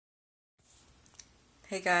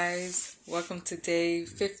Hey guys, welcome to day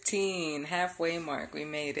 15, halfway mark. We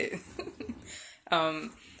made it.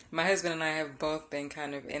 My husband and I have both been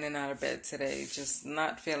kind of in and out of bed today, just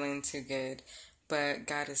not feeling too good. But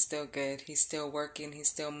God is still good. He's still working, He's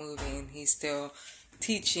still moving, He's still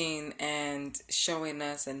teaching and showing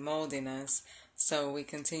us and molding us. So we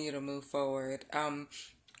continue to move forward.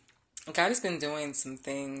 God has been doing some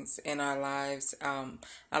things in our lives,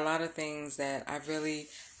 a lot of things that I've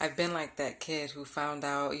been like that kid who found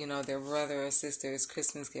out, their brother or sister's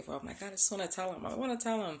Christmas gift. Oh my God, I just want to tell them. I want to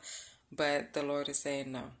tell them. But the Lord is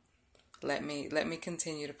saying, no, let me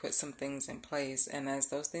continue to put some things in place. And as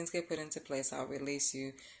those things get put into place, I'll release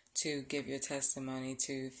you to give your testimony,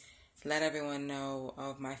 to let everyone know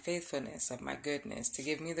of my faithfulness, of my goodness, to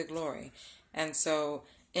give me the glory. And so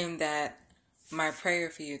in that, my prayer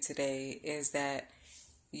for you today is that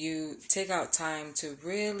you take out time to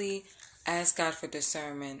really ask God for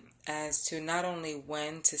discernment as to not only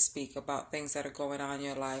when to speak about things that are going on in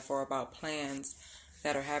your life or about plans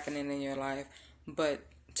that are happening in your life, but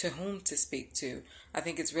to whom to speak to. I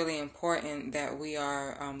think it's really important that we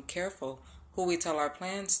are careful who we tell our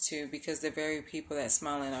plans to, because the very people that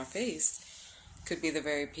smile in our face could be the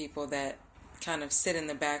very people that kind of sit in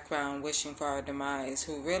the background wishing for our demise,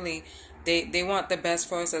 who really they want the best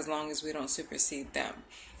for us as long as we don't supersede them.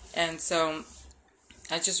 And so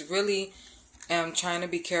I just really am trying to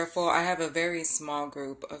be careful. I have a very small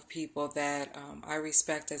group of people that I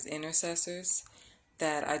respect as intercessors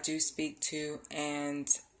that I do speak to, and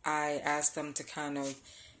I ask them to kind of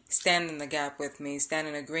stand in the gap with me, stand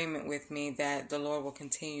in agreement with me that the Lord will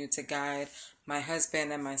continue to guide my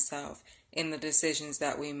husband and myself in the decisions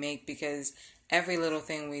that we make, because every little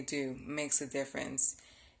thing we do makes a difference.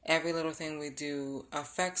 Every little thing we do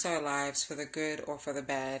affects our lives for the good or for the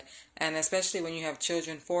bad. And especially when you have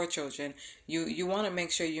children, for children, you want to make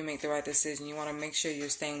sure you make the right decision. You want to make sure you're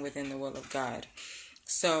staying within the will of God.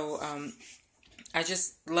 So I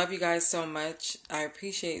just love you guys so much. I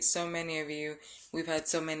appreciate so many of you. We've had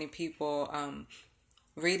so many people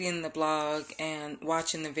reading the blog and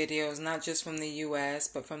watching the videos, not just from the U.S.,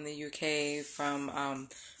 but from the U.K., from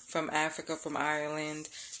Africa, from Ireland.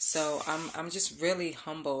 So I'm just really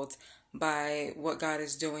humbled by what God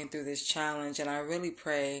is doing through this challenge. And I really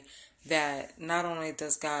pray that not only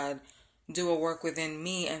does God do a work within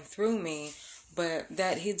me and through me, but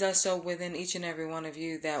that He does so within each and every one of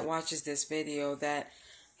you that watches this video, that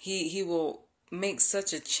He will make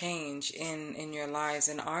such a change in your lives,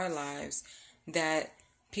 in our lives, that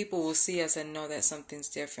people will see us and know that something's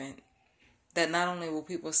different. That not only will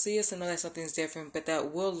people see us and know that something's different, but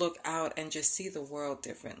that we'll look out and just see the world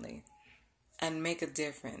differently and make a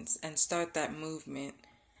difference and start that movement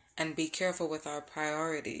and be careful with our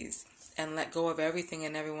priorities and let go of everything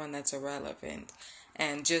and everyone that's irrelevant.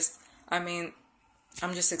 And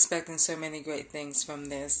I'm just expecting so many great things from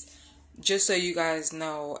this. Just so you guys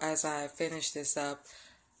know, as I finish this up,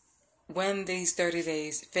 when these 30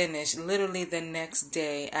 days finish, literally the next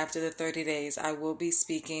day after the 30 days, I will be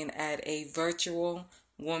speaking at a virtual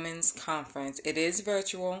women's conference. It is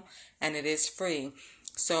virtual and it is free.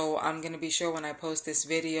 So I'm going to be sure when I post this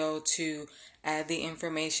video to add the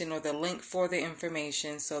information or the link for the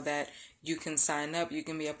information so that you can sign up. You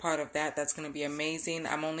can be a part of that. That's going to be amazing.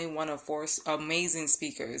 I'm only one of 4 amazing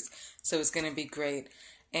speakers, so it's going to be great.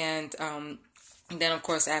 And then, of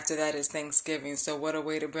course, after that is Thanksgiving. So what a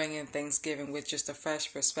way to bring in Thanksgiving with just a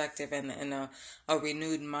fresh perspective and a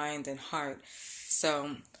renewed mind and heart.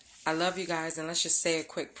 So I love you guys, and let's just say a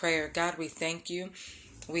quick prayer. God, we thank you.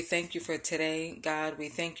 We thank you for today, God. We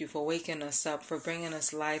thank you for waking us up, for bringing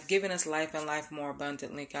us life, giving us life and life more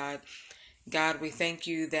abundantly, God. God, we thank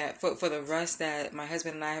you that for the rest that my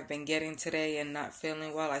husband and I have been getting today and not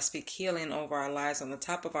feeling well. I speak healing over our lives, from the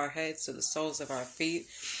top of our heads to the soles of our feet.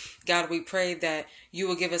 God, we pray that you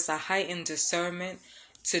will give us a heightened discernment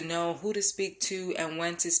to know who to speak to and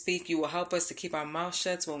when to speak. You will help us to keep our mouth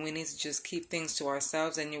shut when we need to just keep things to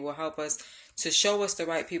ourselves, and you will help us to show us the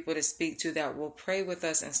right people to speak to that will pray with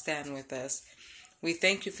us and stand with us. We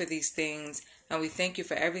thank you for these things, and we thank you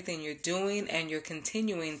for everything you're doing and you're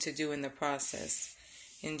continuing to do in the process.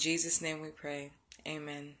 In Jesus' name we pray.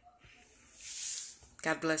 Amen.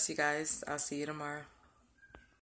 God bless you guys. I'll see you tomorrow.